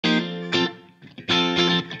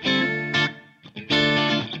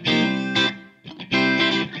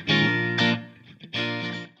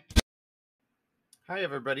Hi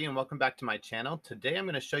everybody and welcome back to my channel. Today I'm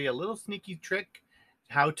going to show you a little sneaky trick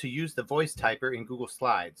how to use the voice typer in Google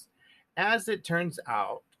Slides. As it turns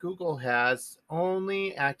out, Google has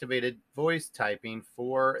only activated voice typing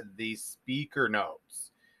for the speaker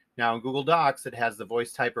notes. Now in Google Docs it has the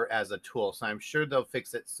voice typer as a tool, so I'm sure they'll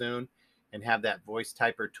fix it soon and have that voice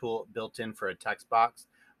typer tool built in for a text box.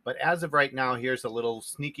 But as of right now, here's a little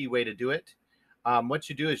sneaky way to do it. What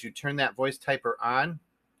you do is you turn that voice typer on.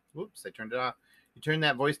 Whoops, I turned it off. You turn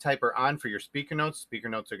that voice typer on for your speaker notes. Speaker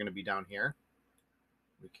notes are going to be down here.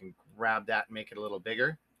 We can grab that and make it a little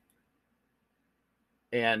bigger.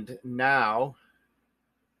 And now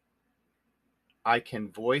I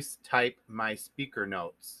can voice type my speaker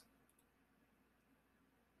notes.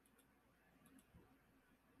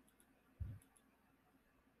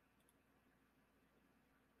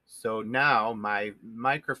 So now my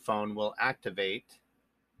microphone will activate.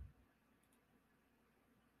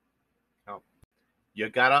 Oh, you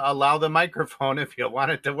gotta allow the microphone if you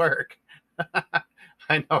want it to work.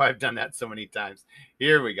 I know I've done that so many times.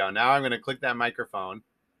 Here we go. Now I'm going to click that microphone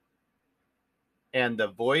and the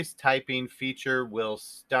voice typing feature will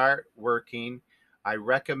start working. I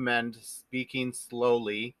recommend speaking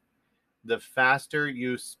slowly. The faster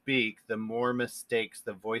you speak, the more mistakes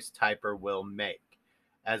the voice typer will make.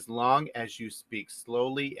 As long as you speak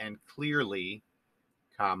slowly and clearly,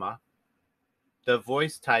 comma, the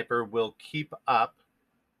voice typer will keep up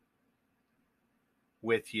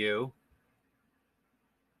with you.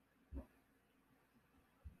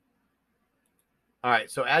 All right,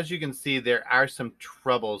 so as you can see, there are some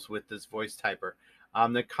troubles with this voice typer.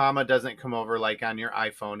 The comma doesn't come over like on your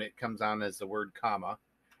iPhone. It comes on as the word comma.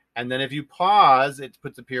 And then if you pause, it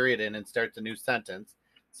puts a period in and starts a new sentence.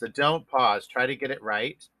 So don't pause. Try to get it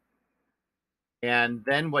right. And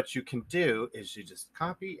then what you can do is you just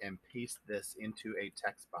copy and paste this into a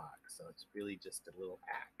text box. So it's really just a little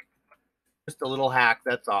hack. Just a little hack,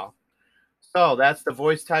 that's all. So that's the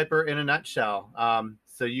voice typer in a nutshell.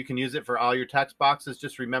 So you can use it for all your text boxes.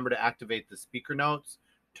 Just remember to activate the speaker notes,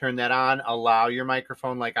 turn that on, allow your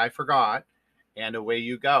microphone like I forgot, and away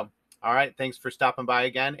you go. All right, thanks for stopping by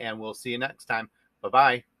again, and we'll see you next time.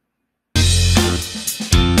 Bye-bye.